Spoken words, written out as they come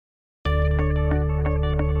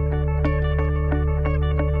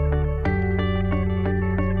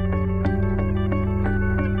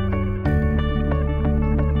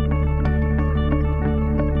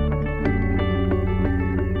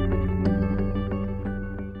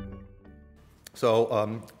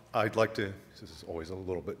So I'd like to, this is always a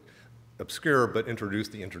little bit obscure, but introduce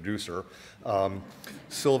the introducer.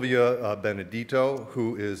 Silvia Benedito,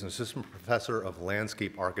 who is an assistant professor of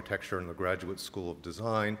landscape architecture in the Graduate School of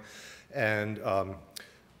Design. And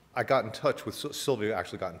I got in touch with, Silvia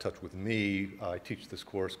actually got in touch with me. I teach this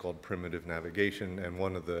course called Primitive Navigation, and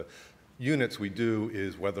one of the units we do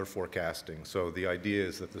is weather forecasting. So the idea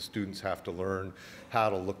is that the students have to learn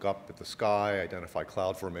how to look up at the sky, identify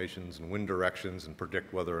cloud formations and wind directions, and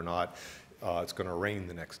predict whether or not it's going to rain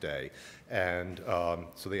the next day. And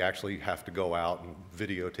so they actually have to go out and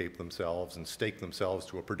videotape themselves and stake themselves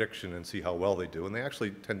to a prediction and see how well they do. And they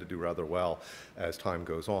actually tend to do rather well as time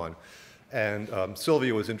goes on. And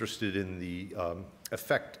Silvia was interested in the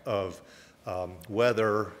effect of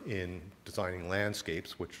weather in designing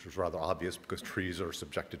landscapes, which was rather obvious because trees are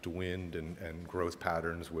subjected to wind and growth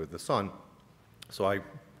patterns with the sun. So I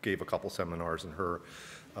gave a couple seminars in her,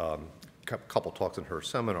 couple talks in her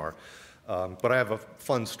seminar. But I have a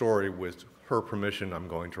fun story. With her permission, I'm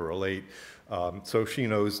going to relate. So she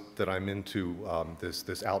knows that I'm into this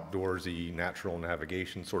outdoorsy natural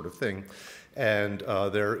navigation sort of thing. And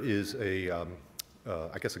there is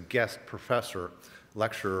I guess a guest professor,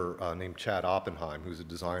 lecturer named Chad Oppenheim, who's a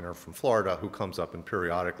designer from Florida, who comes up and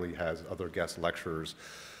periodically has other guest lecturers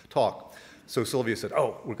talk. So Silvia said,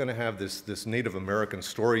 oh, we're going to have this Native American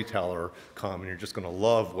storyteller come, and you're just going to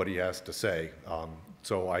love what he has to say.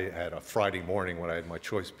 So I had a Friday morning when I had my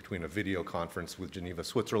choice between a video conference with Geneva,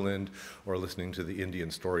 Switzerland, or listening to the Indian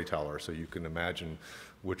storyteller. So you can imagine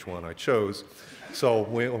which one I chose. So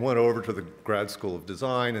we went over to the Grad School of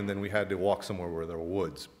Design, and then we had to walk somewhere where there were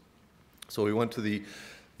woods. So we went to the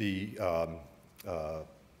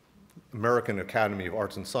American Academy of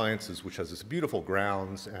Arts and Sciences, which has this beautiful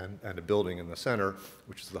grounds and a building in the center,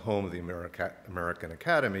 which is the home of the American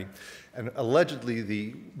Academy. And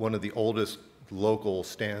allegedly one of the oldest local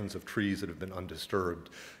stands of trees that have been undisturbed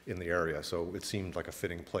in the area. So it seemed like a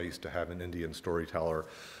fitting place to have an Indian storyteller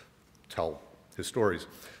tell his stories.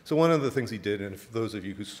 So one of the things he did, and for those of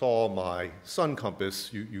you who saw my sun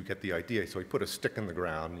compass, you get the idea. So he put a stick in the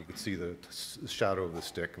ground, and you could see the shadow of the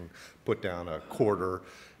stick, and put down a quarter,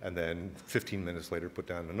 and then 15 minutes later put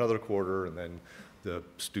down another quarter, and then the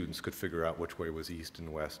students could figure out which way was east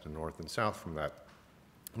and west and north and south from that.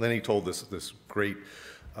 And then he told this great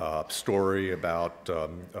story about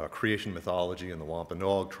creation mythology in the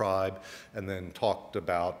Wampanoag tribe, and then talked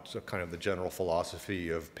about kind of the general philosophy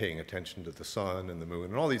of paying attention to the sun and the moon.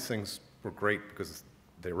 And all these things were great because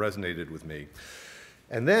they resonated with me.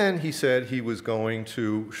 And then he said he was going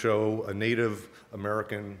to show a Native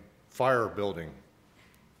American fire building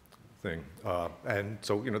thing. And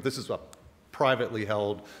so, you know, this is a privately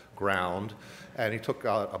held ground, and he took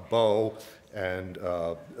out a bow and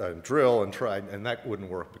drill and tried, and that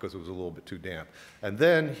wouldn't work because it was a little bit too damp. And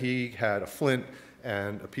then he had a flint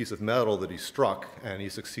and a piece of metal that he struck, and he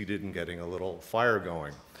succeeded in getting a little fire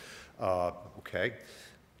going. Okay.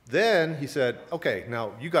 Then he said, okay,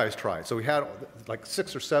 now you guys try it. So we had like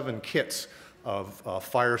 6 or 7 kits of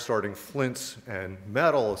fire-starting flints and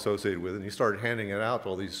metal associated with it, and he started handing it out to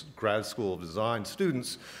all these grad school of design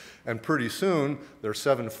students. And pretty soon, there's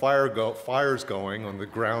 7 fires going on the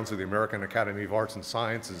grounds of the American Academy of Arts and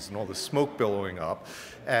Sciences, and all the smoke billowing up.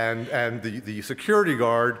 And the security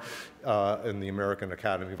guard in the American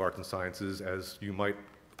Academy of Arts and Sciences, as you might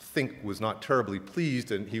think, was not terribly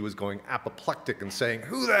pleased, and he was going apoplectic and saying,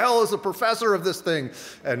 who the hell is the professor of this thing?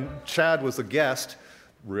 And Chad was a guest,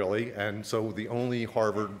 really, and so the only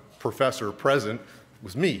Harvard professor present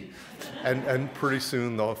was me. And pretty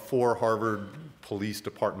soon, the 4 Harvard Police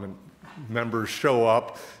Department members show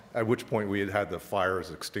up, at which point we had the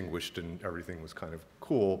fires extinguished and everything was kind of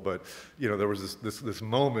cool. But, you know, there was this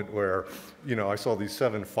moment where, you know, I saw these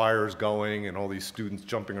 7 fires going and all these students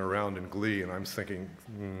jumping around in glee, and I'm thinking,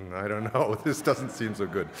 I don't know, this doesn't seem so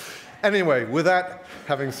good. Anyway, with that,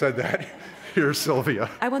 having said that, here's Silvia.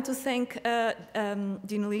 I want to thank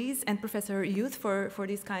Dean Lees and Professor Youth for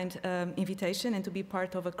this kind invitation and to be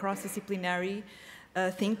part of a cross-disciplinary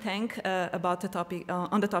think tank about the topic,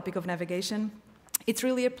 on the topic of navigation. It's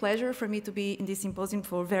really a pleasure for me to be in this symposium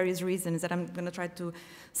for various reasons that I'm going to try to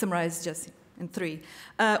summarize just in 3.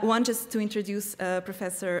 One, just to introduce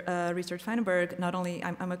Professor Richard Feinberg. Not only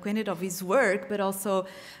I'm acquainted of his work, but also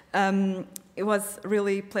it was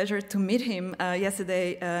really a pleasure to meet him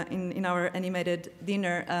yesterday in our animated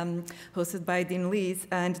dinner hosted by Dean Lees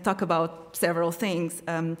and talk about several things.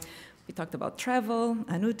 We talked about travel,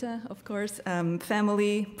 Anuta, of course,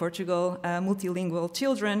 family, Portugal, multilingual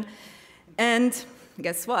children, and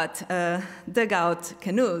guess what? Dug out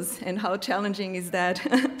canoes, and how challenging is that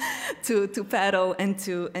to paddle and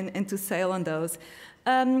to sail on those.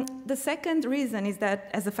 The second reason is that,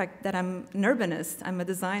 as the fact that I'm an urbanist, I'm a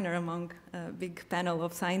designer among a big panel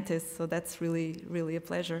of scientists, so that's really, really a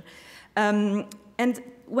pleasure. And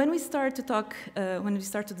when we start to talk, when we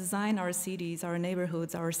start to design our cities, our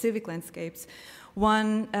neighborhoods, our civic landscapes,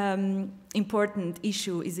 one important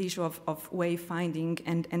issue is the issue of wayfinding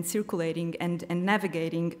and circulating and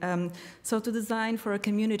navigating. So to design for a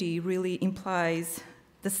community really implies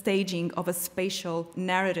the staging of a spatial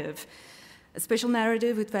narrative. A spatial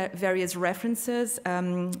narrative with various references,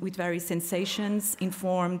 with various sensations,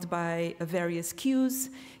 informed by various cues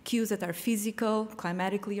that are physical,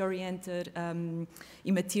 climatically oriented,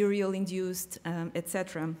 immaterial induced,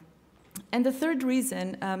 etc. And the third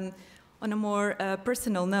reason, on a more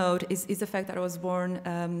personal note, is the fact that I was born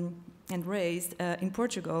and raised in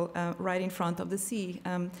Portugal, right in front of the sea.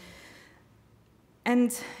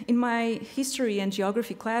 And in my history and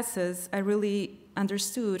geography classes, I really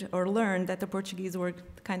understood or learned that the Portuguese were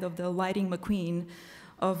kind of the lighting McQueen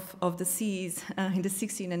of the seas in the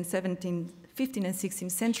 16th and 15th and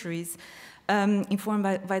 16th centuries, informed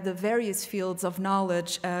by the various fields of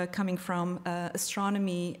knowledge coming from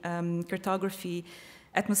astronomy, cartography,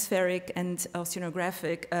 atmospheric and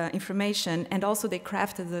oceanographic information, and also they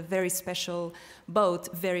crafted a very special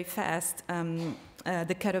boat, very fast,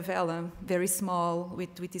 the caravella, very small,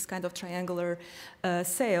 with this kind of triangular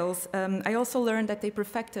sails. I also learned that they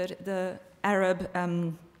perfected the Arab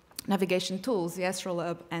navigation tools, the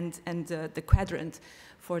astrolabe and the quadrant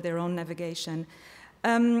for their own navigation.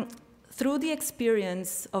 Through the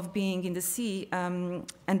experience of being in the sea, and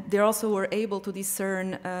they also were able to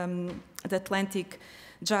discern the Atlantic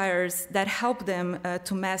gyres that helped them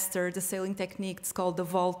to master the sailing techniques called the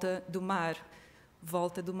volta do mar.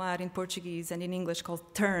 Volta do mar in Portuguese, and in English called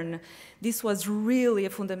turn. This was really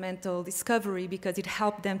a fundamental discovery because it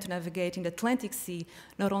helped them to navigate in the Atlantic Sea,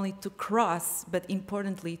 not only to cross, but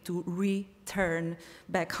importantly to return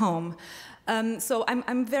back home. So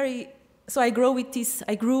I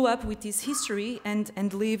grew up with this history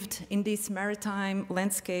and lived in these maritime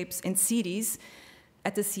landscapes and cities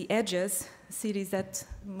at the sea edges, cities that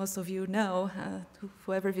most of you know,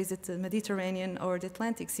 whoever visits the Mediterranean or the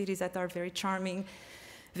Atlantic, cities that are very charming,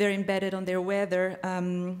 very embedded on their weather,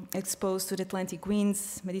 exposed to the Atlantic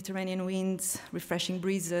winds, Mediterranean winds, refreshing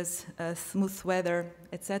breezes, smooth weather,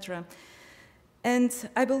 etc. And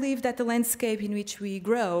I believe that the landscape in which we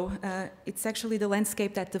grow, it's actually the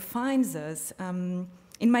landscape that defines us.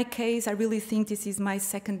 In my case, I really think this is my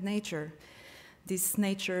second nature. This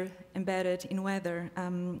nature embedded in weather.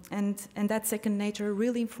 And that second nature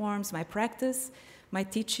really informs my practice, my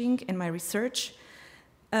teaching, and my research.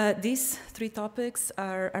 These three topics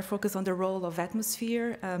are focused on the role of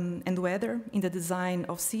atmosphere and weather in the design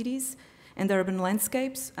of cities and urban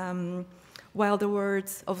landscapes, while the word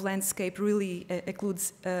of landscape really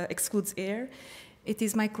excludes air. It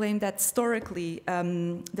is my claim that historically,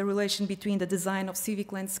 the relation between the design of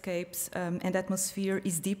civic landscapes and atmosphere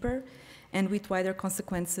is deeper, and with wider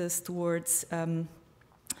consequences towards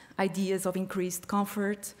ideas of increased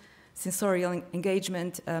comfort, sensorial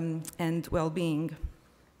engagement, and well-being.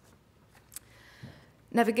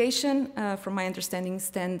 Navigation, from my understanding,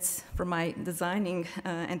 from my designing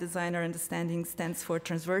and designer understanding, stands for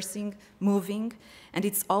transversing, moving, and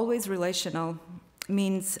it's always relational,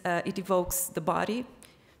 means it evokes the body,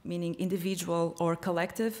 meaning individual or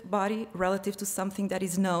collective body, relative to something that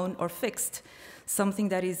is known or fixed, something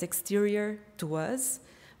that is exterior to us,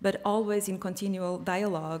 but always in continual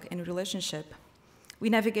dialogue and relationship. We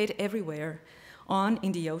navigate everywhere,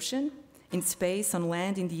 in the ocean, in space, on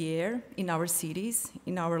land, in the air, in our cities,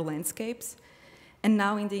 in our landscapes, and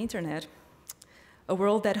now in the internet. A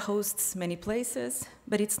world that hosts many places,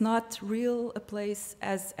 but it's not a place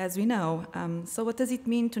as we know. So what does it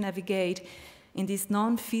mean to navigate in this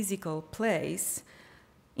non-physical place,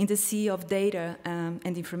 in the sea of data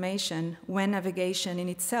and information, when navigation in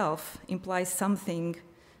itself implies something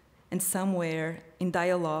and somewhere in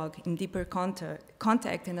dialogue, in deeper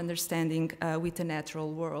contact and understanding with the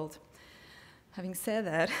natural world? Having said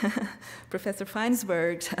that, Professor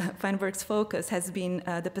Feinberg's focus has been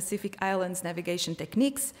the Pacific Islands navigation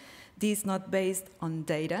techniques, these not based on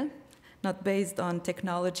data, not based on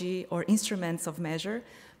technology or instruments of measure,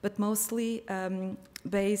 but mostly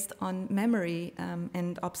based on memory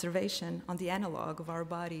and observation on the analog of our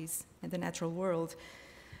bodies and the natural world.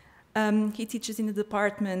 He teaches in the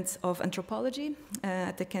Department of Anthropology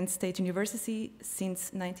at the Kent State University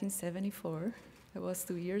since 1974. I was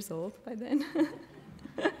 2 years old by then.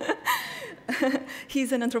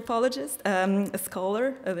 He's an anthropologist, a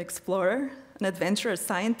scholar, an explorer, an adventurer, a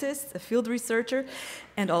scientist, a field researcher,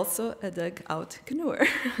 and also a dug-out canoeer.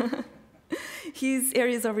 His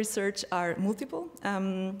areas of research are multiple: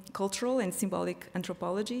 cultural and symbolic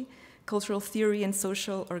anthropology, cultural theory and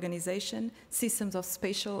social organization, systems of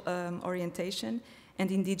spatial orientation,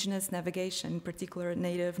 and indigenous navigation, in particular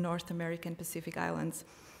native North American Pacific Islands,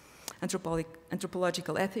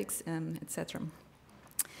 anthropological ethics, etc.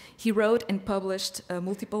 He wrote and published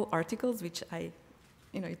multiple articles, which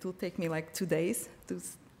it will take me like 2 days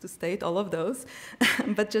to state all of those,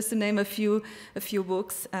 but just to name a few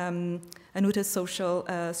books: Anuta's Social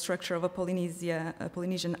Structure of a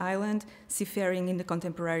Polynesian Island, Seafaring in the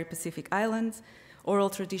Contemporary Pacific Islands, Oral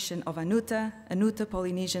Tradition of Anuta, Anuta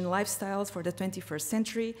Polynesian Lifestyles for the 21st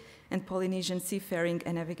Century, and Polynesian Seafaring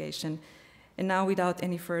and Navigation. And now, without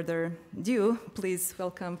any further ado, please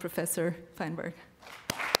welcome Professor Feinberg.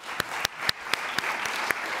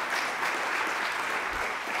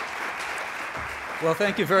 Well,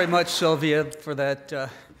 thank you very much, Silvia, for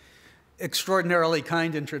that extraordinarily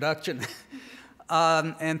kind introduction.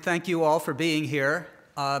 And thank you all for being here.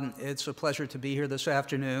 It's a pleasure to be here this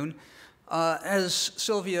afternoon. As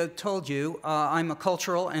Silvia told you, I'm a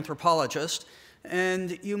cultural anthropologist,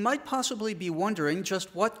 and you might possibly be wondering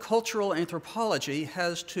just what cultural anthropology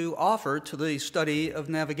has to offer to the study of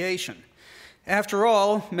navigation. After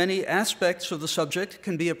all, many aspects of the subject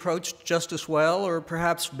can be approached just as well, or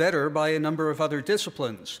perhaps better, by a number of other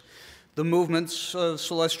disciplines. The movements of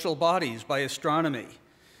celestial bodies by astronomy,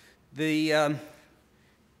 the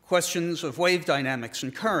questions of wave dynamics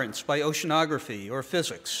and currents by oceanography or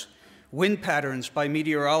physics, wind patterns by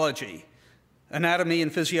meteorology, anatomy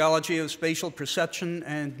and physiology of spatial perception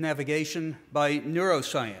and navigation by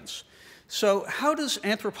neuroscience. So how does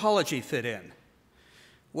anthropology fit in?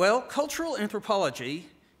 Well, cultural anthropology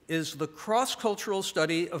is the cross-cultural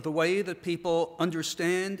study of the way that people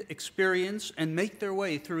understand, experience, and make their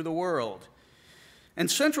way through the world. And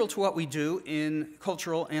central to what we do in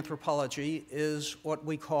cultural anthropology is what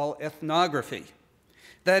we call ethnography.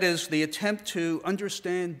 That is, the attempt to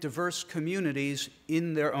understand diverse communities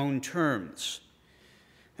in their own terms.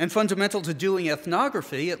 And fundamental to doing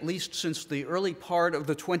ethnography, at least since the early part of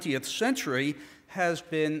the 20th century, has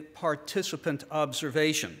been participant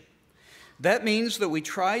observation. That means that we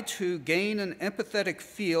try to gain an empathetic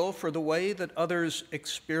feel for the way that others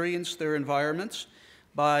experience their environments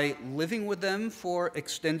by living with them for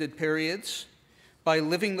extended periods, by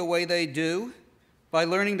living the way they do, by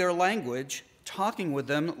learning their language, talking with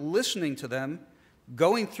them, listening to them,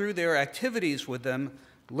 going through their activities with them,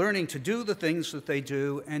 learning to do the things that they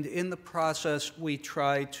do, and in the process we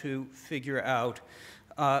try to figure out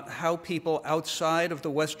how people outside of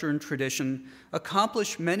the Western tradition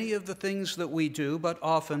accomplish many of the things that we do, but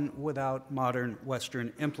often without modern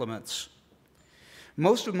Western implements.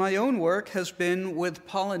 Most of my own work has been with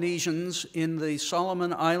Polynesians in the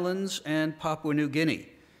Solomon Islands and Papua New Guinea.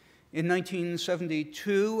 In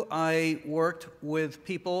 1972, I worked with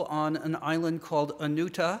people on an island called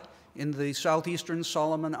Anuta in the southeastern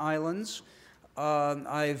Solomon Islands.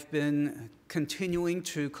 I've been continuing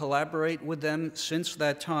to collaborate with them since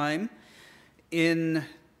that time. In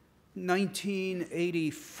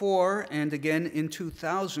 1984 and again in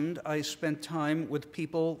 2000, I spent time with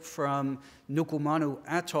people from Nukumanu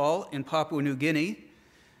Atoll in Papua New Guinea.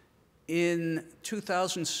 In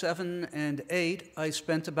 2007 and 2008, I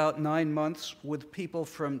spent about 9 months with people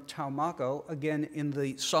from Taumako, again in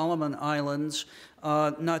the Solomon Islands,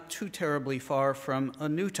 not too terribly far from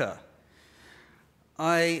Anuta.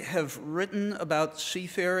 I have written about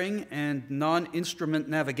seafaring and non-instrument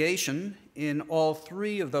navigation in all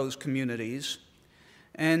 3 of those communities,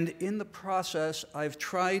 and in the process, I've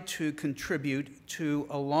tried to contribute to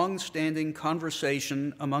a long-standing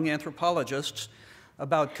conversation among anthropologists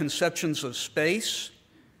about conceptions of space,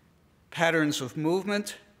 patterns of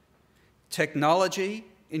movement, technology,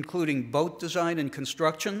 including boat design and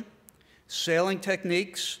construction, sailing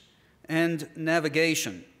techniques, and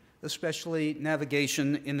navigation, especially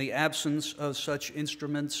navigation in the absence of such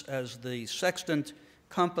instruments as the sextant,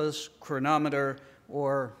 compass, chronometer,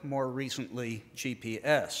 or more recently,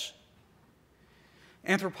 GPS.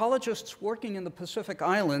 Anthropologists working in the Pacific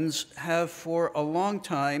Islands have for a long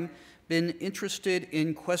time been interested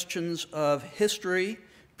in questions of history,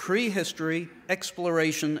 prehistory,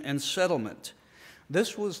 exploration, and settlement.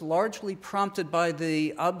 This was largely prompted by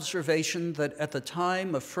the observation that at the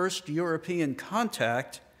time of first European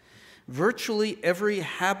contact, virtually every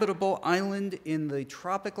habitable island in the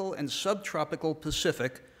tropical and subtropical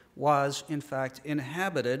Pacific was, in fact,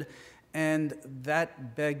 inhabited, and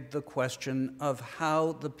that begged the question of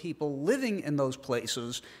how the people living in those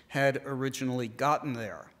places had originally gotten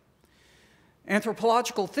there.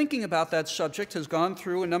 Anthropological thinking about that subject has gone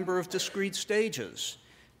through a number of discrete stages.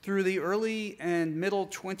 Through the early and middle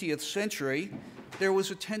 20th century, there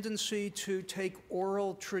was a tendency to take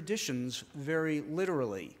oral traditions very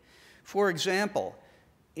literally. For example,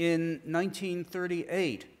 in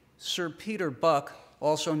 1938, Sir Peter Buck,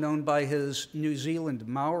 also known by his New Zealand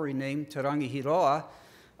Maori name, Te Rangihiroa,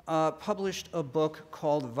 published a book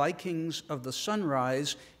called Vikings of the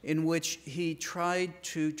Sunrise, in which he tried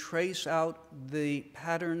to trace out the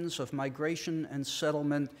patterns of migration and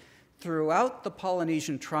settlement throughout the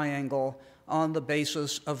Polynesian Triangle on the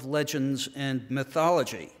basis of legends and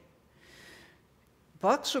mythology.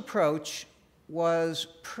 Buck's approach was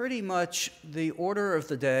pretty much the order of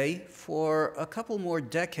the day for a couple more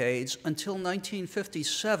decades until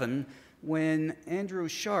 1957, when Andrew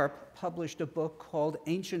Sharp published a book called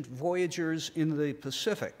Ancient Voyagers in the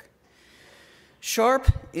Pacific. Sharp,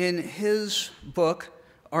 in his book,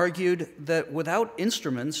 argued that without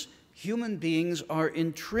instruments, human beings are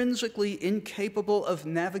intrinsically incapable of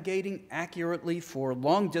navigating accurately for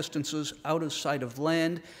long distances out of sight of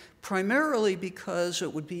land, primarily because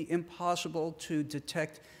it would be impossible to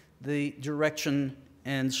detect the direction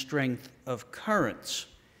and strength of currents.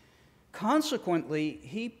 Consequently,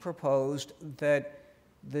 he proposed that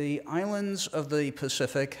the islands of the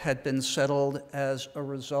Pacific had been settled as a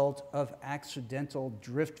result of accidental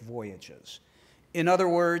drift voyages. In other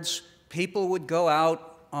words, people would go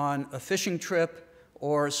out on a fishing trip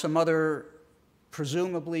or some other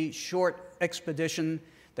presumably short expedition.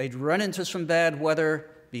 They'd run into some bad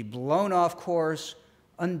weather, be blown off course.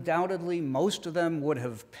 Undoubtedly, most of them would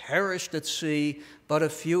have perished at sea, but a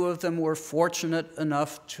few of them were fortunate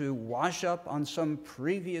enough to wash up on some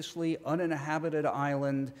previously uninhabited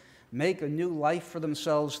island, make a new life for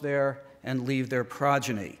themselves there, and leave their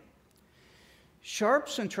progeny.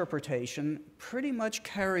 Sharp's interpretation pretty much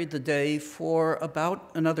carried the day for about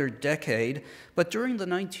another decade, but during the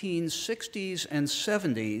 1960s and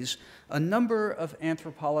 70s, a number of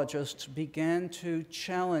anthropologists began to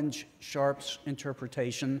challenge Sharp's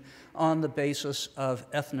interpretation on the basis of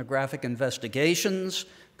ethnographic investigations,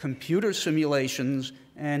 computer simulations,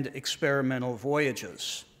 and experimental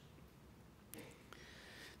voyages.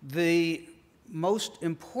 The most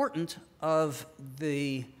important of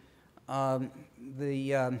the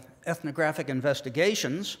ethnographic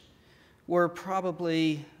investigations were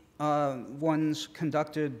probably ones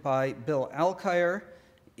conducted by Bill Alkire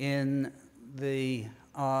in the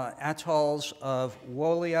atolls of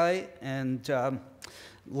Woliai and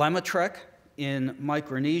Lamatrek in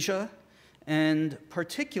Micronesia, and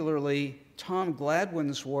particularly Tom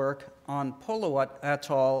Gladwin's work on Poloat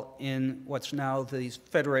Atoll in what's now the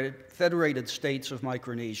Federated States of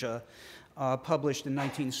Micronesia, published in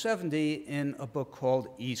 1970 in a book called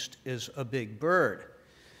East is a Big Bird.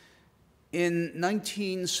 In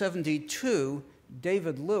 1972,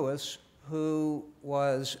 David Lewis, who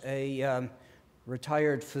was a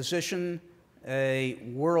retired physician, a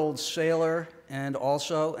world sailor, and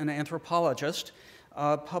also an anthropologist,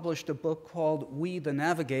 published a book called We the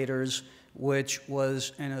Navigators, which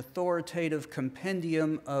was an authoritative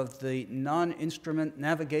compendium of the non-instrument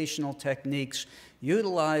navigational techniques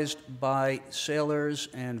utilized by sailors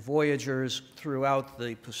and voyagers throughout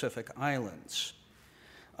the Pacific Islands.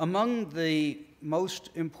 Among the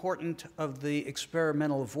most important of the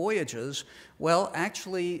experimental voyages, well,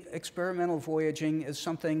 actually, experimental voyaging is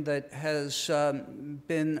something that has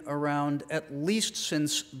been around at least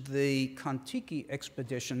since the Kon-Tiki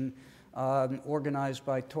expedition organized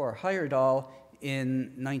by Thor Heyerdahl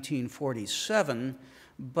in 1947.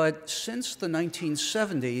 But since the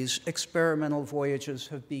 1970s, experimental voyages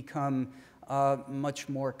have become much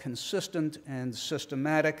more consistent and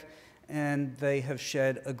systematic, and they have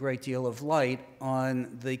shed a great deal of light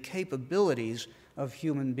on the capabilities of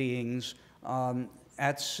human beings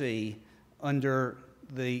at sea under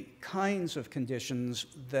the kinds of conditions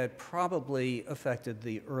that probably affected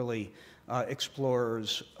the early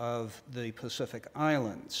explorers of the Pacific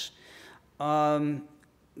Islands.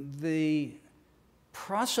 The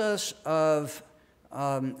process of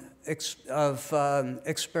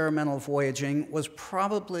experimental voyaging was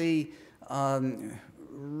probably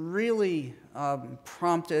really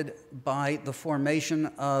prompted by the formation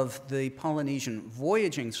of the Polynesian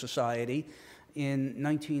Voyaging Society in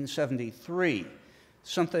 1973,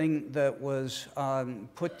 something that was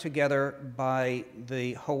put together by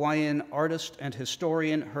the Hawaiian artist and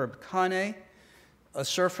historian Herb Kane, a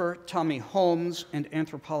surfer, Tommy Holmes, and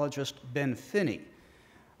anthropologist Ben Finney.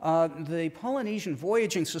 The Polynesian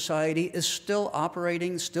Voyaging Society is still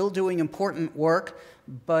operating, still doing important work,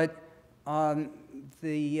 but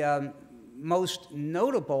the most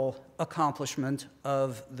notable accomplishment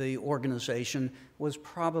of the organization was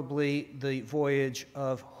probably the voyage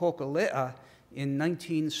of Hokulea in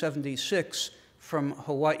 1976 from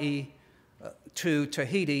Hawaii to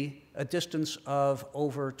Tahiti, a distance of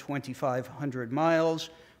over 2,500 miles,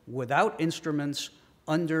 without instruments,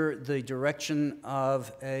 under the direction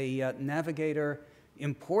of a navigator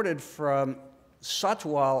imported from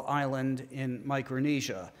Satawal Island in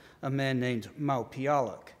Micronesia, a man named Mau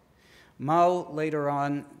Pialuk. Mau later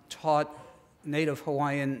on taught native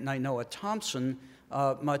Hawaiian Nainoa Thompson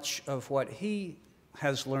much of what he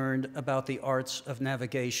has learned about the arts of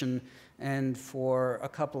navigation, and for a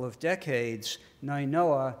couple of decades,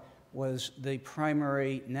 Nainoa was the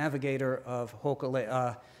primary navigator of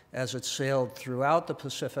Hokulea as it sailed throughout the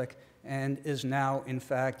Pacific and is now, in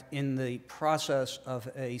fact, in the process of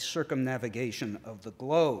a circumnavigation of the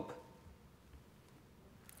globe.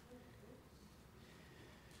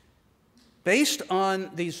 Based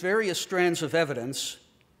on these various strands of evidence,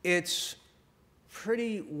 it's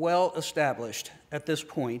pretty well established at this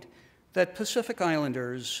point that Pacific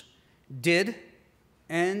Islanders did,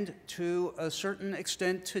 and to a certain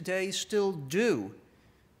extent today still do,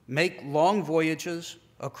 make long voyages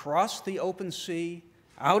across the open sea,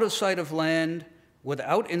 out of sight of land,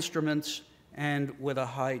 without instruments, and with a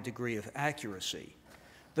high degree of accuracy.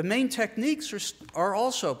 The main techniques are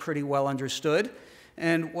also pretty well understood,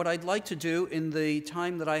 and what I'd like to do in the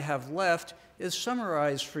time that I have left is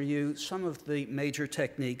summarize for you some of the major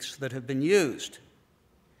techniques that have been used.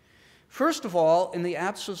 First of all, in the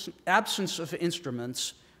absence of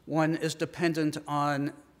instruments, one is dependent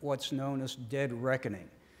on what's known as dead reckoning.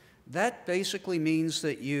 That basically means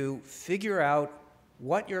that you figure out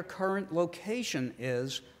what your current location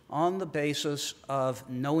is on the basis of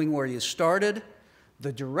knowing where you started,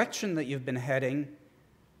 the direction that you've been heading,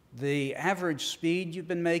 the average speed you've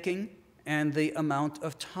been making, and the amount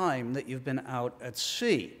of time that you've been out at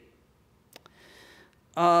sea.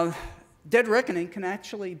 Dead reckoning can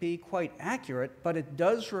actually be quite accurate, but it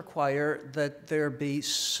does require that there be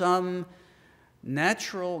some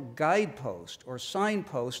natural guidepost or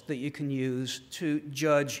signpost that you can use to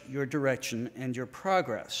judge your direction and your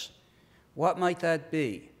progress. What might that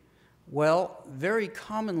be? Well, very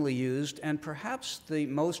commonly used, and perhaps the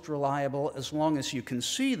most reliable as long as you can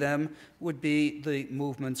see them, would be the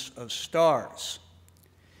movements of stars.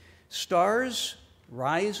 Stars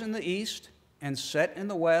rise in the east and set in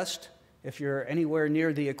the west. If you're anywhere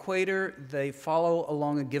near the equator, they follow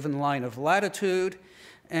along a given line of latitude.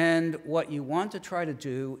 And what you want to try to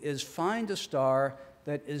do is find a star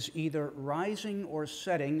that is either rising or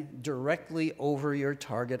setting directly over your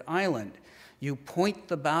target island. You point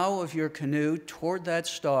the bow of your canoe toward that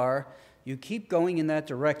star, you keep going in that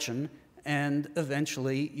direction, and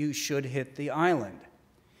eventually you should hit the island.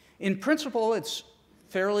 In principle, it's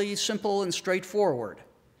fairly simple and straightforward.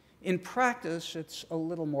 In practice, it's a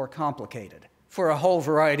little more complicated for a whole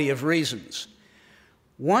variety of reasons.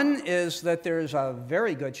 One is that there's a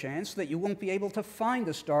very good chance that you won't be able to find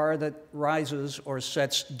a star that rises or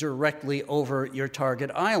sets directly over your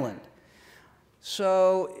target island.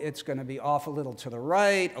 So it's going to be off a little to the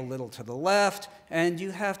right, a little to the left, and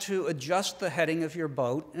you have to adjust the heading of your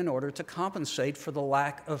boat in order to compensate for the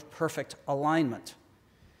lack of perfect alignment.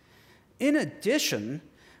 In addition,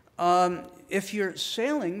 if you're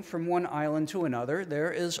sailing from one island to another,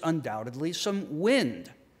 there is undoubtedly some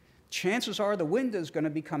wind. Chances are the wind is going to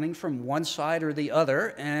be coming from one side or the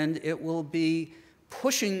other, and it will be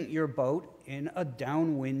pushing your boat in a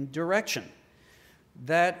downwind direction.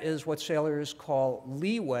 That is what sailors call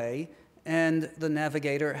leeway, and the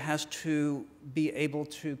navigator has to be able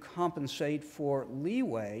to compensate for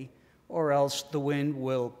leeway, or else the wind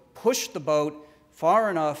will push the boat far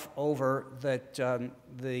enough over that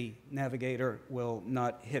the navigator will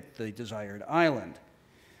not hit the desired island.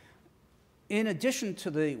 In addition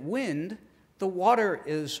to the wind, the water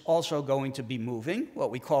is also going to be moving,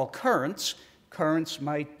 what we call currents. Currents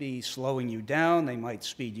might be slowing you down, they might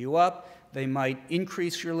speed you up, they might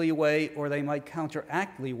increase your leeway, or they might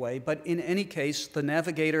counteract leeway, but in any case, the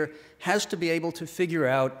navigator has to be able to figure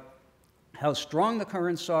out how strong the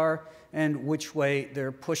currents are and which way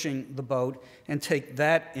they're pushing the boat, and take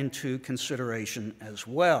that into consideration as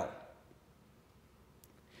well.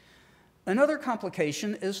 Another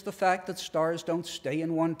complication is the fact that stars don't stay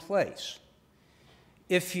in one place.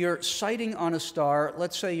 If you're sighting on a star,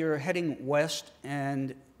 let's say you're heading west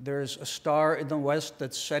and there's a star in the west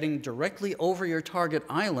that's setting directly over your target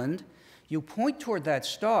island, you point toward that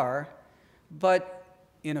star, but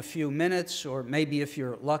in a few minutes, or maybe if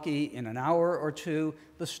you're lucky, in an hour or two,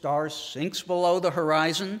 the star sinks below the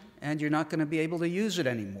horizon and you're not going to be able to use it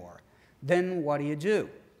anymore. Then what do?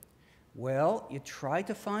 Well, you try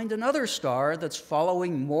to find another star that's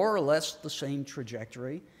following more or less the same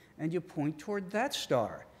trajectory, and you point toward that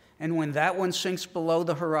star. And when that one sinks below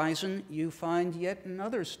the horizon, you find yet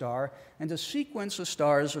another star, and a sequence of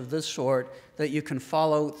stars of this sort that you can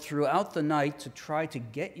follow throughout the night to try to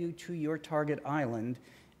get you to your target island,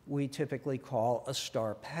 we typically call a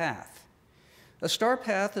star path. A star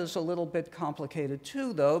path is a little bit complicated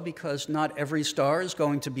too, though, because not every star is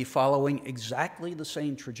going to be following exactly the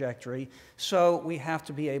same trajectory, so we have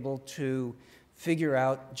to be able to figure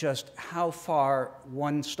out just how far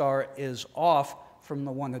one star is off from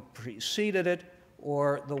the one that preceded it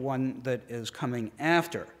or the one that is coming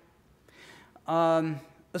after.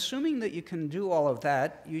 Assuming that you can do all of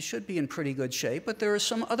that, you should be in pretty good shape, but there are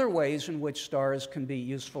some other ways in which stars can be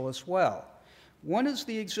useful as well. One is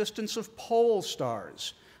the existence of pole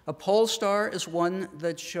stars. A pole star is one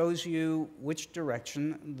that shows you which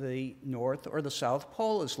direction the North or the South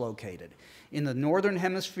Pole is located. In the Northern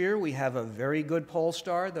Hemisphere, we have a very good pole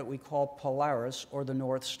star that we call Polaris, or the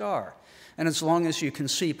North Star. And as long as you can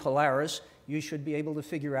see Polaris, you should be able to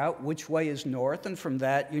figure out which way is north, and from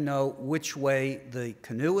that you know which way the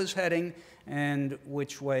canoe is heading and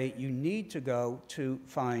which way you need to go to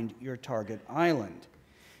find your target island.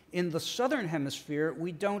 In the Southern Hemisphere,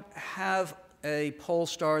 we don't have a pole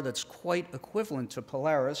star that's quite equivalent to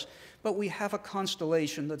Polaris, but we have a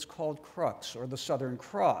constellation that's called Crux, or the Southern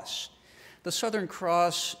Cross. The Southern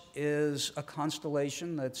Cross is a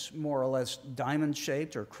constellation that's more or less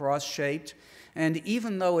diamond-shaped or cross-shaped, and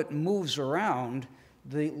even though it moves around,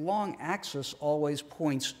 the long axis always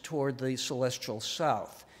points toward the celestial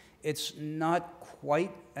south. It's not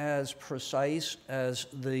quite as precise as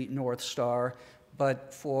the North Star,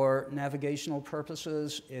 but for navigational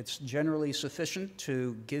purposes, it's generally sufficient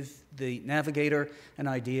to give the navigator an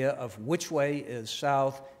idea of which way is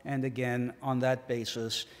south, and again, on that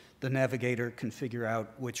basis, the navigator can figure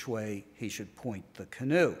out which way he should point the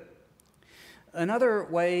canoe. Another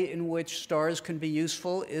way in which stars can be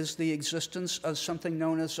useful is the existence of something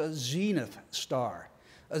known as a zenith star.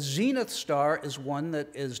 A zenith star is one that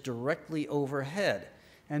is directly overhead,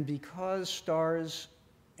 and because stars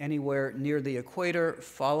anywhere near the equator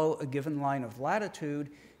follow a given line of latitude,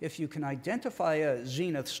 if you can identify a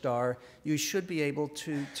zenith star, you should be able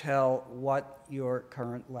to tell what your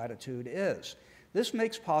current latitude is. This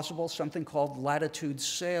makes possible something called latitude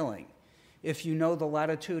sailing. If you know the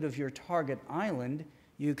latitude of your target island,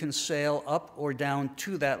 you can sail up or down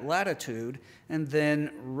to that latitude and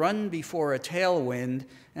then run before a tailwind,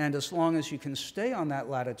 and as long as you can stay on that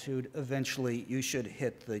latitude, eventually you should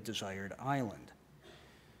hit the desired island.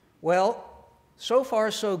 Well, so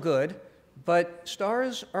far so good, but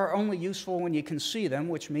stars are only useful when you can see them,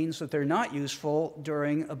 which means that they're not useful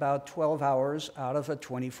during about 12 hours out of a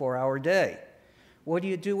 24-hour day. What do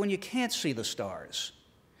you do when you can't see the stars?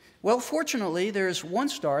 Well, fortunately, there's one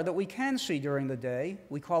star that we can see during the day.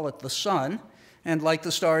 We call it the sun, and like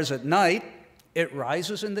the stars at night, it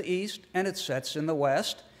rises in the east and it sets in the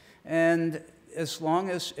west, and as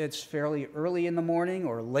long as it's fairly early in the morning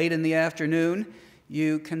or late in the afternoon,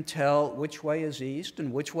 you can tell which way is east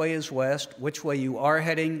and which way is west, which way you are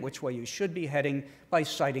heading, which way you should be heading by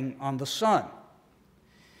sighting on the sun.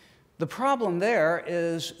 The problem there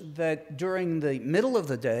is that during the middle of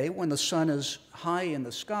the day, when the sun is high in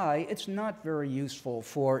the sky, it's not very useful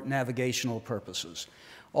for navigational purposes.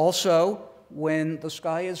 Also, when the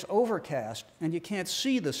sky is overcast and you can't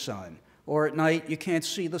see the sun, or at night you can't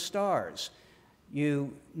see the stars,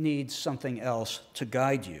 you need something else to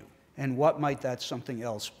guide you. And what might that something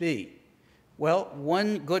else be? Well,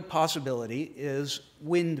 one good possibility is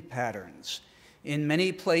wind patterns. In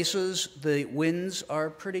many places, the winds are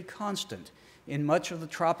pretty constant. In much of the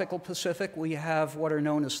tropical Pacific, we have what are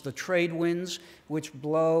known as the trade winds, which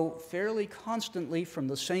blow fairly constantly from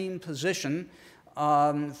the same position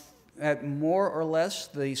at more or less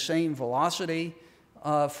the same velocity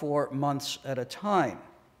for months at a time.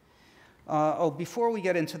 Before we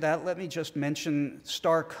get into that, let me just mention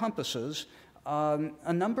star compasses.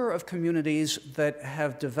 A number of communities that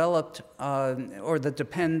have developed or that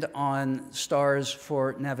depend on stars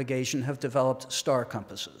for navigation have developed star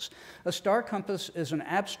compasses. A star compass is an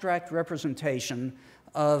abstract representation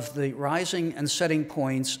of the rising and setting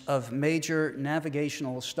points of major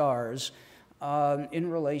navigational stars in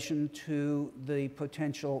relation to the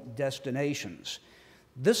potential destinations.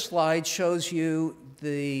 This slide shows you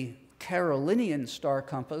the Carolinian star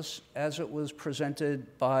compass as it was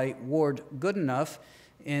presented by Ward Goodenough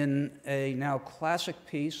in a now classic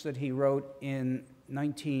piece that he wrote in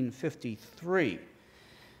 1953.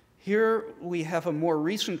 Here we have a more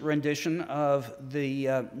recent rendition of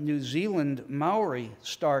the New Zealand Maori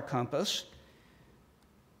star compass.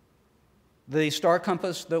 The star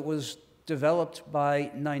compass that was developed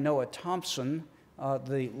by Nainoa Thompson,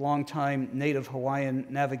 the longtime native Hawaiian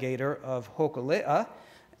navigator of Hokulea,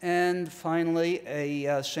 and finally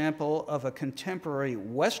a sample of a contemporary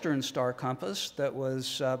Western star compass that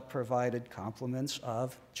was provided compliments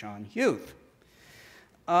of John Hughes.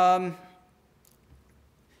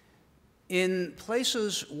 In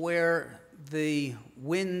places where the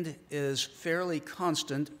wind is fairly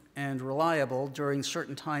constant and reliable during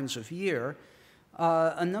certain times of year,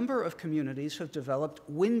 a number of communities have developed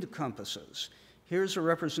wind compasses. Here's a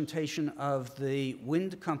representation of the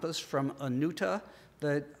wind compass from Anuta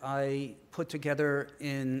that I put together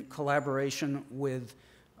in collaboration with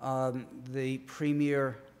the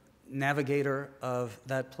premier navigator of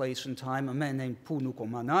that place and time, a man named Punuko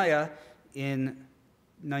Manaya, in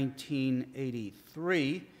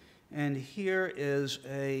 1983. And here is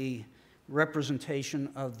a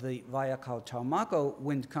representation of the Waiakau Taumako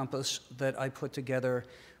wind compass that I put together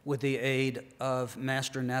with the aid of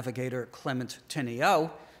master navigator Clement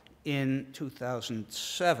Teniau in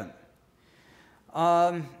 2007.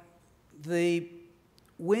 The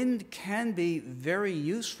wind can be very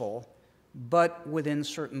useful, but within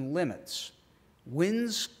certain limits.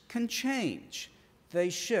 Winds can change, they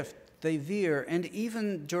shift, they veer, and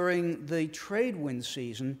even during the trade wind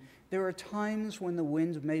season, there are times when the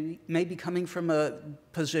wind may be coming from a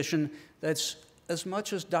position that's as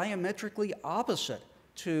much as diametrically opposite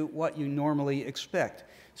to what you normally expect.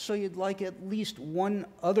 So you'd like at least one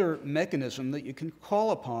other mechanism that you can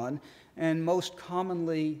call upon, and most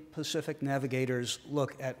commonly Pacific navigators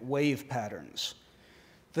look at wave patterns.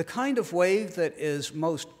 The kind of wave that is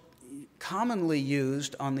most commonly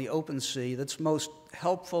used on the open sea, that's most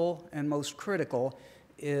helpful and most critical,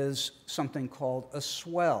 is something called a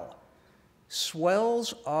swell.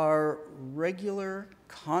 Swells are regular,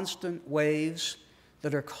 constant waves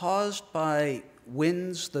that are caused by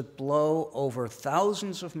winds that blow over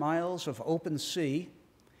thousands of miles of open sea,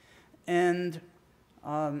 and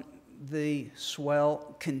the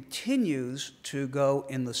swell continues to go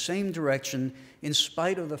in the same direction in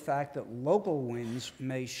spite of the fact that local winds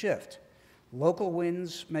may shift. Local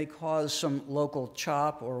winds may cause some local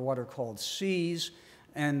chop or what are called seas,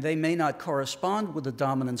 and they may not correspond with the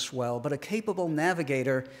dominant swell, but a capable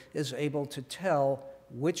navigator is able to tell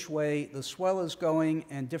which way the swell is going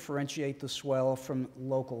and differentiate the swell from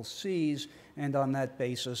local seas, and on that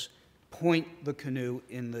basis, point the canoe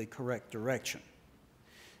in the correct direction.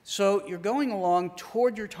 So you're going along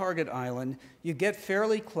toward your target island, you get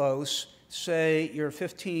fairly close, say you're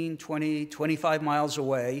 15, 20, 25 miles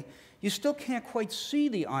away, you still can't quite see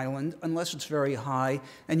the island unless it's very high,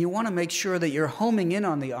 and you want to make sure that you're homing in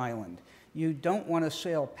on the island. You don't want to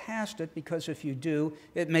sail past it, because if you do,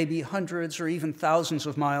 it may be hundreds or even thousands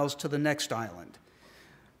of miles to the next island.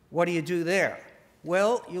 What do you do there?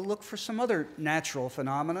 Well, you look for some other natural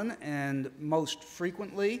phenomenon, and most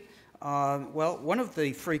frequently, one of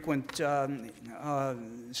the frequent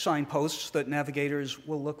signposts that navigators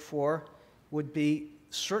will look for would be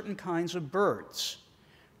certain kinds of birds.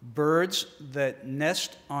 Birds that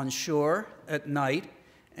nest on shore at night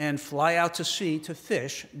and fly out to sea to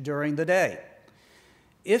fish during the day.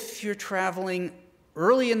 If you're traveling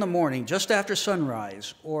early in the morning, just after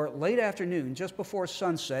sunrise, or late afternoon, just before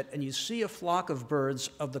sunset, and you see a flock of birds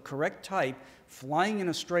of the correct type flying in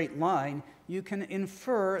a straight line, you can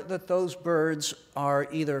infer that those birds are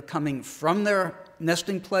either coming from their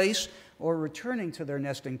nesting place or returning to their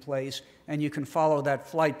nesting place, and you can follow that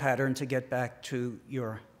flight pattern to get back to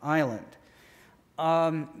your island.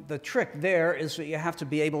 The trick there is that you have to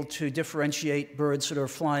be able to differentiate birds that are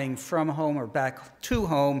flying from home or back to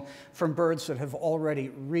home from birds that have already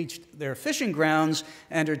reached their fishing grounds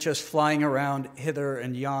and are just flying around hither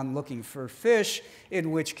and yon looking for fish,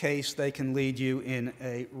 in which case they can lead you in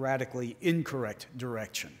a radically incorrect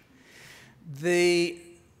direction. The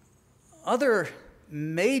other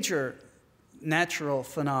major natural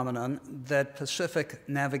phenomenon that Pacific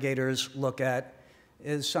navigators look at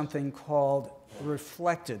is something called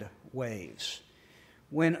reflected waves.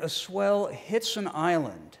 When a swell hits an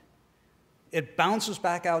island, it bounces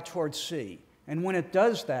back out towards sea. And when it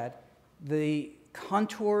does that, the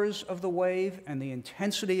contours of the wave and the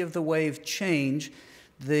intensity of the wave change.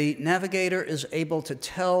 The navigator is able to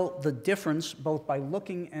tell the difference, both by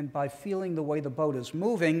looking and by feeling the way the boat is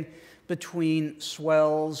moving, between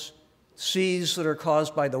swells, seas that are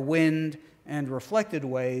caused by the wind, and reflected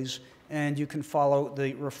waves. and you can follow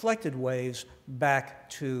the reflected waves back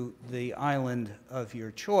to the island of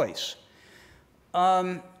your choice.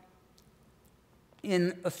 In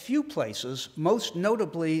a few places, most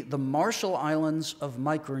notably the Marshall Islands of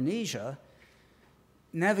Micronesia,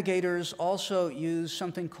 navigators also use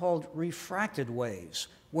something called refracted waves.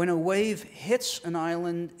 When a wave hits an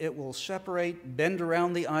island, it will separate, bend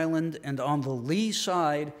around the island, and on the lee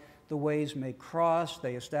side, the waves may cross,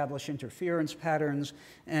 they establish interference patterns,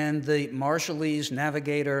 and the Marshallese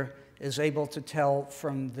navigator is able to tell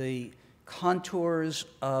from the contours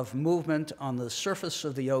of movement on the surface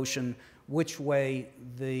of the ocean which way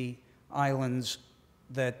the islands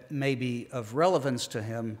that may be of relevance to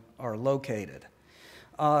him are located.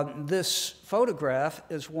 This photograph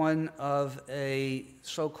is one of a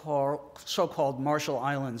so-called Marshall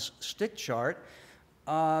Islands stick chart.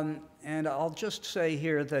 And I'll just say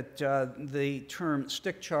here that the term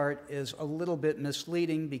stick chart is a little bit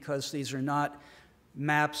misleading because these are not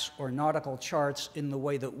maps or nautical charts in the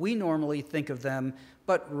way that we normally think of them,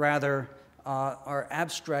 but rather are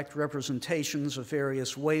abstract representations of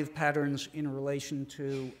various wave patterns in relation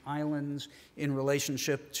to islands, in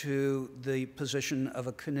relationship to the position of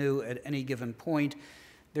a canoe at any given point.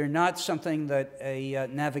 They're not something that a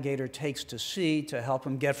navigator takes to sea to help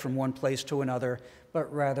him get from one place to another,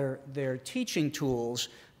 but rather they're teaching tools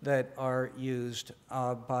that are used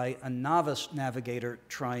by a novice navigator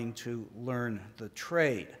trying to learn the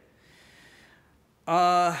trade.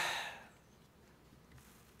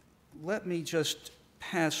 Let me just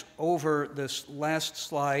pass over this last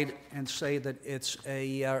slide and say that it's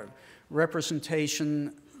a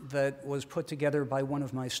representation that was put together by one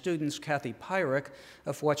of my students, Kathy Pyrick,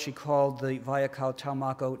 of what she called the Vaiakau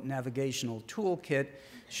Taumako Navigational Toolkit.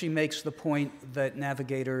 She makes the point that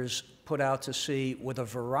navigators put out to sea with a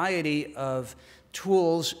variety of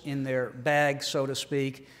tools in their bag, so to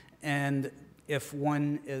speak, and if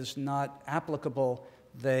one is not applicable,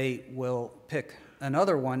 they will pick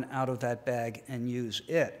another one out of that bag and use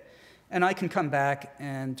it. And I can come back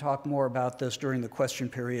and talk more about this during the question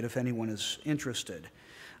period if anyone is interested.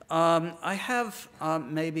 I have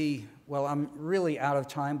well, I'm really out of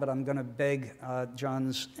time, but I'm going to beg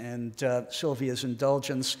John's and Silvia's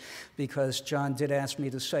indulgence because John did ask me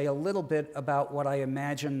to say a little bit about what I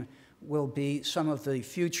imagine will be some of the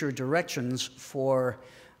future directions for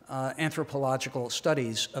anthropological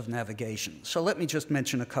studies of navigation. So let me just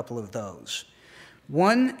mention a couple of those.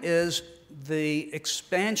 One is the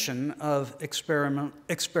expansion of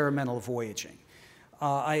experimental voyaging.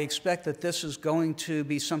 I expect that this is going to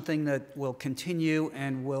be something that will continue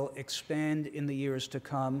and will expand in the years to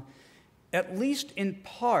come, at least in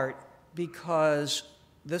part because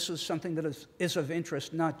this is something that is of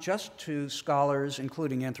interest not just to scholars,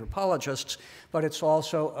 including anthropologists, but it's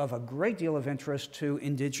also of a great deal of interest to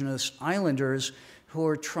indigenous islanders who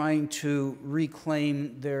are trying to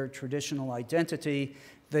reclaim their traditional identity.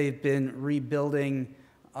 They've been rebuilding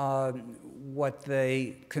what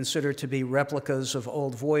they consider to be replicas of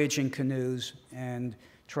old voyaging canoes and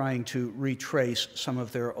trying to retrace some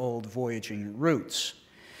of their old voyaging routes.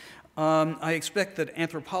 I expect that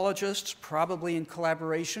anthropologists, probably in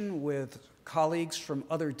collaboration with colleagues from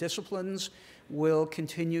other disciplines, will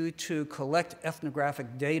continue to collect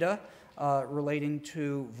ethnographic data relating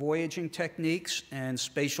to voyaging techniques and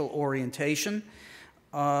spatial orientation.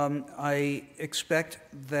 I expect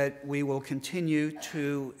that we will continue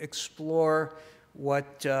to explore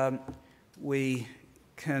what we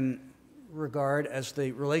can regard as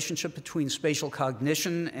the relationship between spatial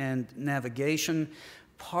cognition and navigation.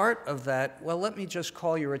 Part of that, well, let me just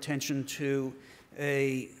call your attention to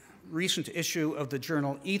a recent issue of the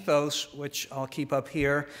journal Ethos, which I'll keep up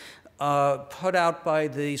here, put out by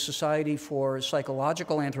the Society for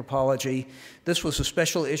Psychological Anthropology. This was a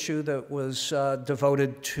special issue that was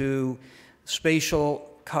devoted to spatial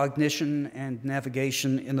cognition and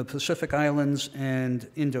navigation in the Pacific Islands and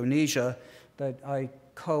Indonesia that I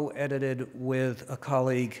co-edited with a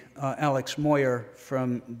colleague, Alex Moyer,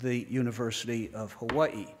 from the University of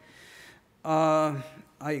Hawaii. I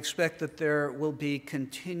expect that there will be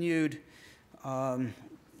continued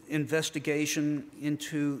investigation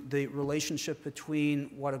into the relationship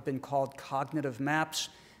between what have been called cognitive maps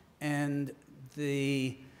and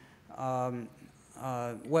the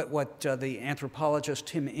what the anthropologist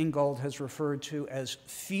Tim Ingold has referred to as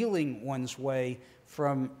feeling one's way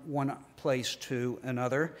from one place to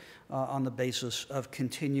another on the basis of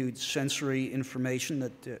continued sensory information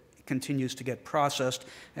that continues to get processed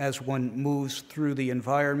as one moves through the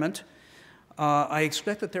environment. I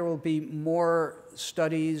expect that there will be more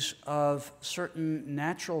studies of certain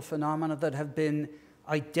natural phenomena that have been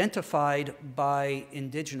identified by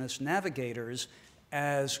indigenous navigators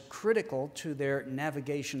as critical to their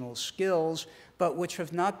navigational skills, but which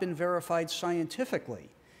have not been verified scientifically.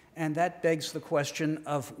 And that begs the question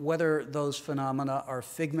of whether those phenomena are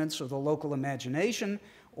figments of the local imagination,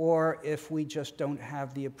 or if we just don't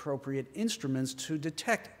have the appropriate instruments to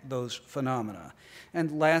detect those phenomena.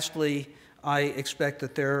 And lastly, I expect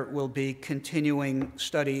that there will be continuing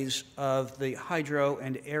studies of the hydro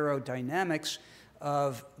and aerodynamics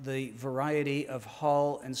of the variety of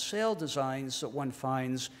hull and sail designs that one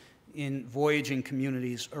finds in voyaging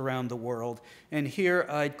communities around the world. And here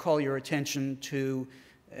I'd call your attention to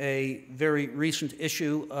a very recent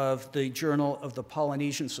issue of the Journal of the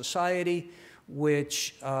Polynesian Society,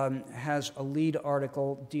 which has a lead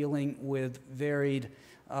article dealing with varied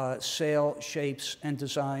sail shapes and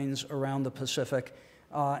designs around the Pacific,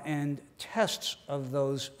 and tests of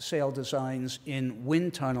those sail designs in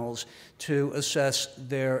wind tunnels to assess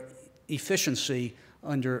their efficiency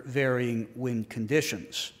under varying wind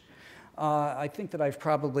conditions. I think that I've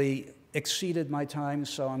probably exceeded my time,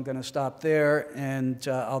 so I'm going to stop there, and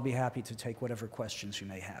I'll be happy to take whatever questions you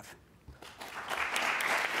may have.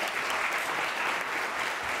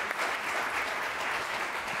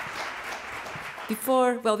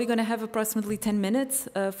 We're going to have approximately 10 minutes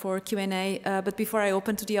for Q&A, but before I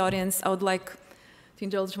open to the audience, I would like to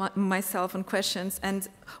indulge myself on questions. And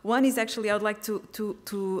one is actually, I would like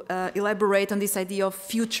to elaborate on this idea of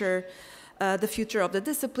future, the future of the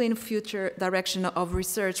discipline, future direction of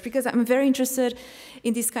research, because I'm very interested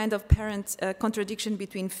in this kind of apparent contradiction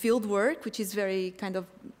between field work, which is very kind of,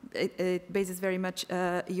 it bases very much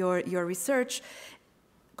your research,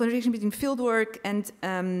 contradiction between field work and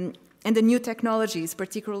the new technologies,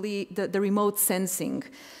 particularly the remote sensing.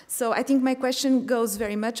 So I think my question goes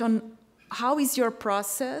very much on how is your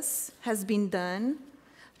process has been done,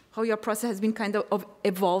 how your process has been kind of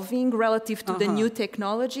evolving relative to the new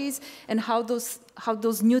technologies, and how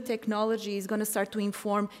those new technologies going to start to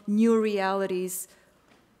inform new realities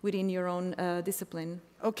within your own discipline.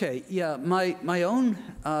 Okay, yeah, my own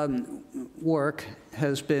work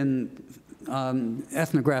has been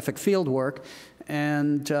ethnographic field work,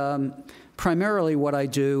 and primarily what I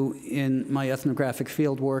do in my ethnographic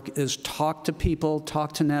field work is talk to people,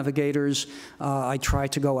 talk to navigators. I try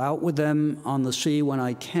to go out with them on the sea when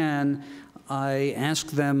I can. I ask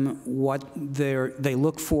them what they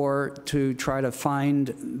look for to try to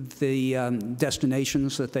find the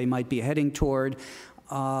destinations that they might be heading toward.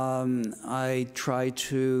 I try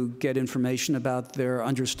to get information about their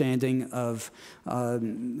understanding of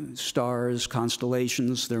stars,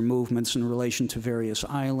 constellations, their movements in relation to various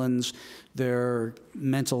islands, their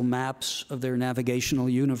mental maps of their navigational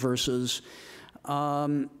universes.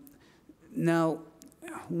 Now,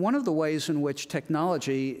 one of the ways in which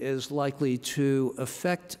technology is likely to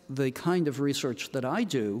affect the kind of research that I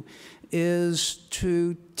do is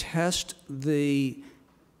to test the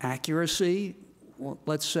accuracy,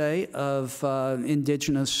 let's say, of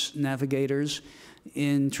indigenous navigators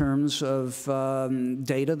in terms of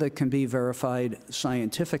data that can be verified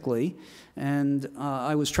scientifically. And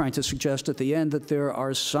I was trying to suggest at the end that there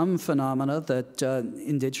are some phenomena that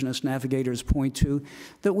indigenous navigators point to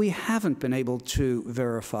that we haven't been able to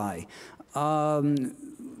verify.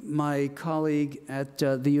 My colleague at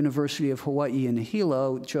the University of Hawaii in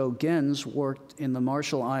Hilo, Joe Gens, worked in the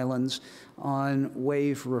Marshall Islands on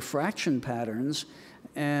wave refraction patterns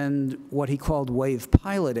and what he called wave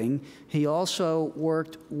piloting. He also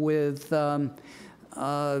worked with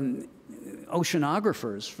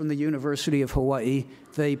oceanographers from the University of Hawaii.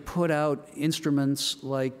 They put out instruments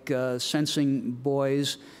like sensing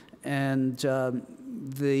buoys, and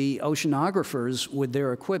the oceanographers with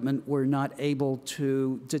their equipment were not able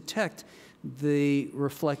to detect the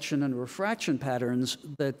reflection and refraction patterns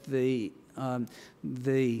that the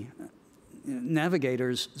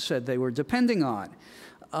navigators said they were depending on.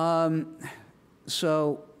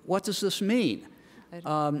 So what does this mean?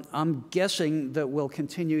 I'm guessing that we'll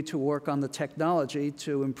continue to work on the technology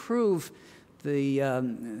to improve the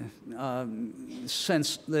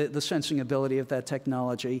sensing ability of that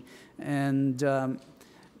technology. And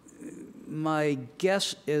my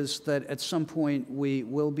guess is that at some point we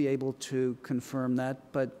will be able to confirm that,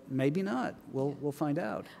 but maybe not. We'll find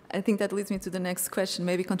out. I think that leads me to the next question,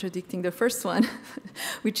 maybe contradicting the first one,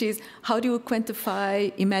 which is how do you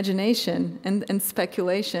quantify imagination and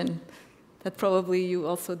speculation that probably you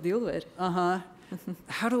also deal with?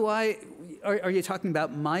 How do I, are you talking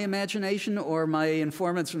about my imagination or my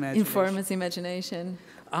informant's imagination? Informant's imagination.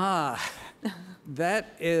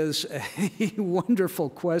 That is a wonderful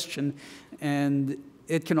question, and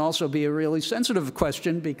it can also be a really sensitive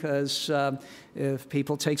question because if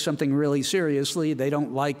people take something really seriously, they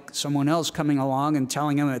don't like someone else coming along and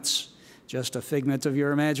telling them it's just a figment of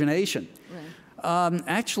your imagination. Right.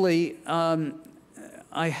 Actually,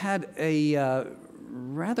 I had a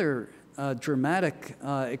rather dramatic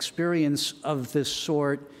experience of this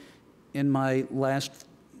sort in my last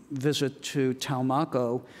visit to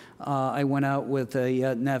Taumako. I went out with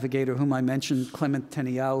a navigator whom I mentioned, Clement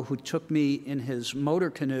Teniau, who took me in his motor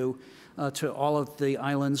canoe to all of the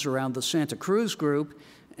islands around the Santa Cruz group.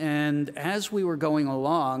 And as we were going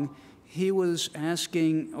along, he was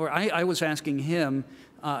asking, or I was asking him,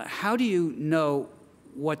 how do you know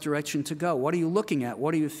what direction to go? What are you looking at?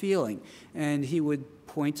 What are you feeling? And he would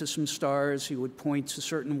point to some stars, he would point to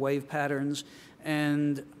certain wave patterns,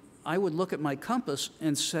 and I would look at my compass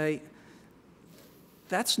and say,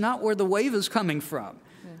 that's not where the wave is coming from.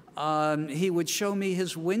 Yeah. He would show me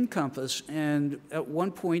his wind compass, and at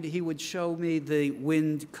one point he would show me the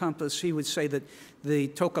wind compass. He would say that the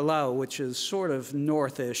Tokelau, which is sort of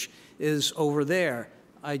northish, is over there.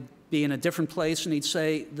 I'd be in a different place, and he'd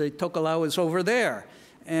say, the Tokelau is over there.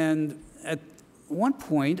 And at one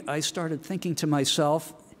point, I started thinking to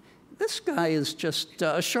myself, this guy is just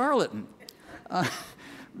a charlatan.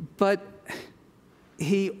 But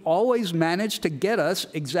he always managed to get us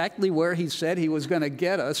exactly where he said he was going to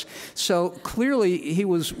get us. So clearly, he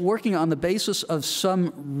was working on the basis of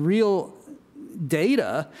some real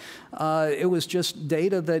data. It was just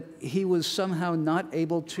data that he was somehow not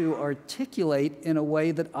able to articulate in a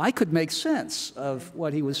way that I could make sense of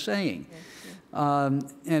what he was saying.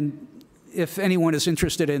 And if anyone is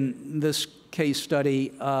interested in this case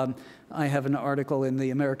study, I have an article in the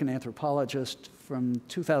American Anthropologist from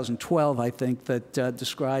 2012, I think, that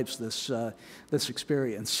describes this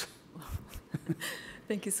experience.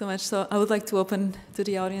 Thank you so much. So I would like to open to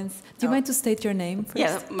the audience. Do you mind to state your name first?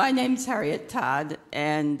 Yeah, my name's Harriet Todd,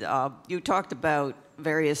 and you talked about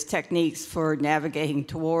various techniques for navigating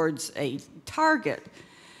towards a target.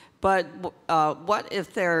 But what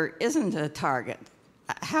if there isn't a target?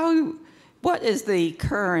 What is the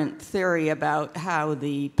current theory about how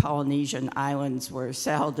the Polynesian islands were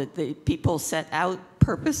settled? Did the people set out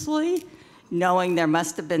purposely, knowing there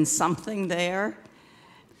must have been something there,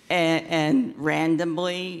 and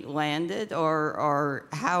randomly landed? Or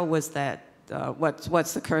how was that?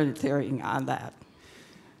 What's the current theory on that?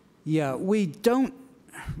 Yeah, we don't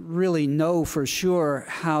really know for sure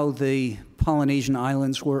how the Polynesian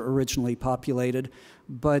islands were originally populated,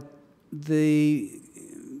 but the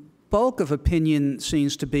bulk of opinion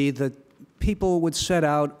seems to be that people would set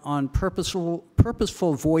out on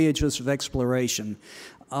purposeful voyages of exploration.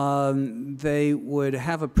 They would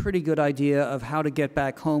have a pretty good idea of how to get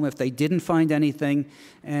back home if they didn't find anything,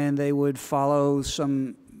 and they would follow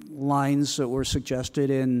some lines that were suggested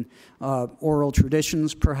in oral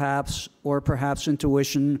traditions, perhaps, or perhaps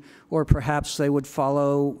intuition, or perhaps they would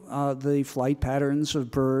follow the flight patterns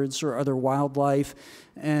of birds or other wildlife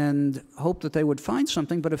and hope that they would find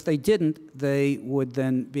something, but if they didn't, they would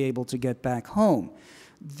then be able to get back home.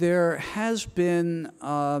 There has been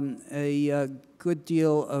a good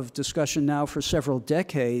deal of discussion now for several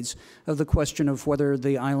decades of the question of whether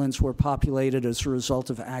the islands were populated as a result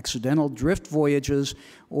of accidental drift voyages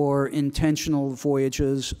or intentional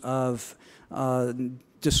voyages of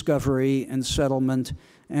discovery and settlement,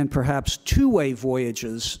 and perhaps two-way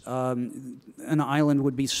voyages. An island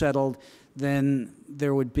would be settled, then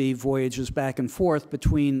there would be voyages back and forth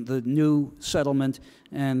between the new settlement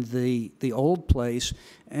and the old place.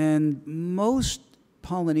 And most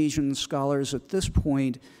Polynesian scholars at this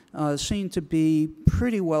point seem to be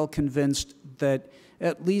pretty well convinced that,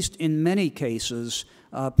 at least in many cases,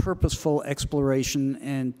 purposeful exploration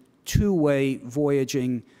and two-way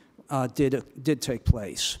voyaging did take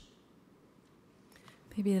place.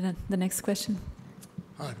 Maybe the next question.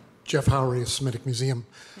 Jeff Howery of Semitic Museum.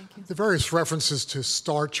 Thank you. The various references to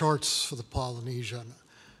star charts for the Polynesian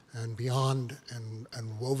and beyond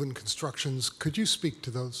and woven constructions, could you speak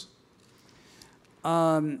to those?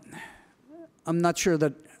 I'm not sure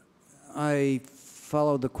that I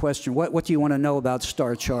followed the question. What do you want to know about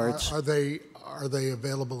star charts? Are they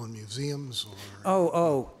available in museums?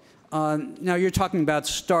 Or? Now you're talking about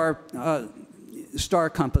star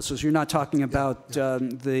compasses. You're not talking about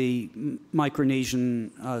the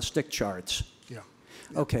Micronesian stick charts. Yeah.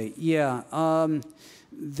 Okay, yeah.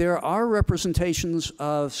 There are representations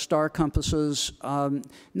of star compasses,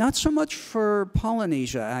 not so much for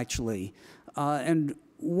Polynesia, actually. And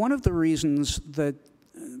one of the reasons that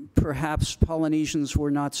perhaps Polynesians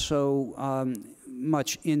were not so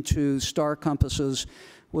much into star compasses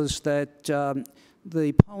was that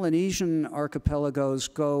the Polynesian archipelagos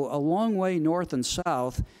go a long way north and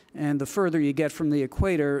south, and the further you get from the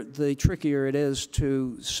equator, the trickier it is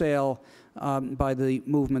to sail by the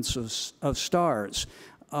movements of stars.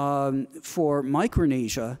 For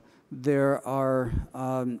Micronesia, there are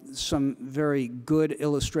some very good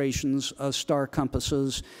illustrations of star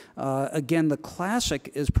compasses. Again, the classic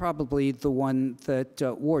is probably the one that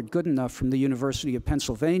Ward Goodenough from the University of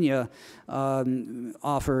Pennsylvania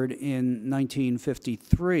offered in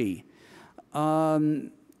 1953.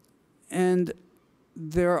 And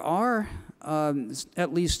there are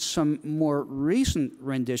at least some more recent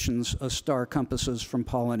renditions of star compasses from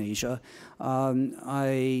Polynesia.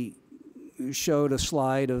 I showed a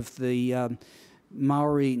slide of the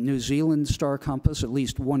Maori New Zealand star compass, at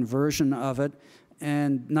least one version of it,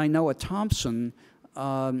 and Nainoa Thompson,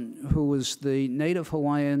 who was the native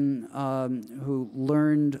Hawaiian who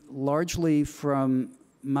learned largely from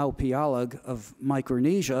Maupialag of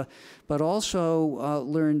Micronesia, but also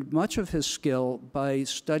learned much of his skill by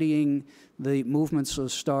studying the movements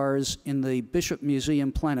of stars in the Bishop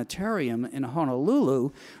Museum Planetarium in Honolulu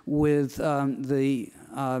with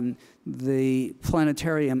the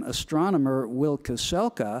planetarium astronomer Will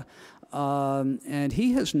Koselka, and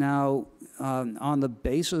he has now, on the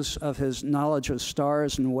basis of his knowledge of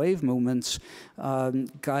stars and wave movements,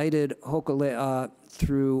 guided Hokulea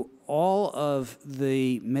through all of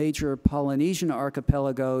the major Polynesian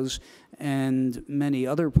archipelagos and many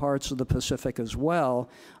other parts of the Pacific as well.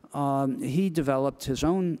 He developed his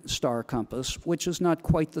own star compass, which is not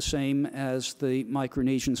quite the same as the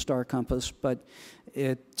Micronesian star compass, but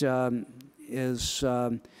it is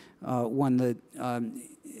one that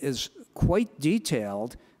is quite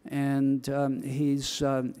detailed, and he's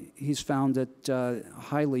found it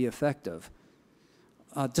highly effective.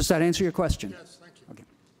 Does that answer your question? Yes, thank you. Okay.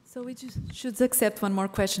 So we just should accept one more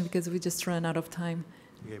question because we just ran out of time.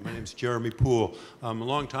 Okay, my name's Jeremy Poole. A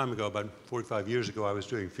long time ago, about 45 years ago, I was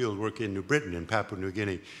doing field work in New Britain in Papua New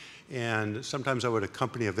Guinea. And sometimes I would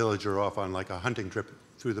accompany a villager off on like a hunting trip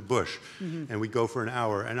through the bush. And we'd go for an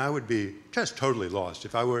hour, and I would be just totally lost.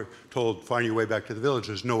 If I were told, find your way back to the village,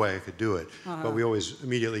 there's no way I could do it. But we always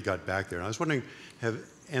immediately got back there. And I was wondering, have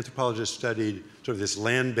anthropologists studied sort of this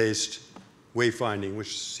land-based wayfinding,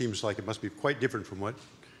 which seems like it must be quite different from what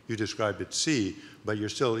you described at sea, but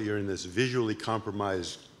you're in this visually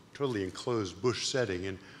compromised, totally enclosed bush setting,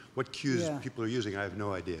 and what cues people are using, I have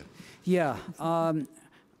no idea. Yeah,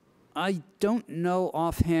 I don't know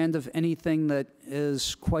offhand of anything that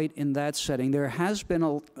is quite in that setting. There has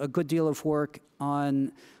been a good deal of work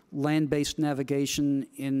on land-based navigation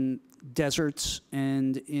in deserts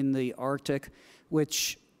and in the Arctic,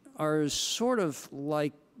 which are sort of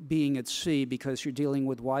like being at sea because you're dealing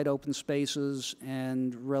with wide open spaces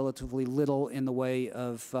and relatively little in the way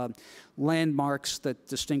of landmarks that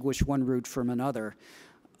distinguish one route from another.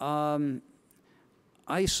 I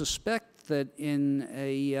suspect that in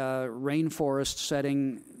a rainforest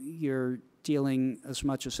setting, you're dealing as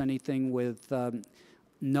much as anything with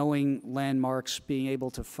knowing landmarks, being able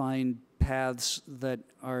to find paths that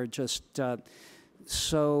are just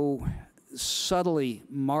so subtly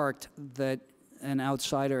marked that an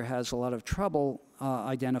outsider has a lot of trouble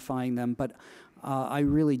identifying them, but I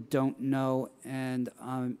really don't know, and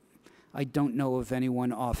I don't know of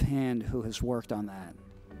anyone offhand who has worked on that.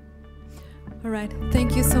 All right.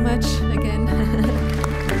 Thank you so much again.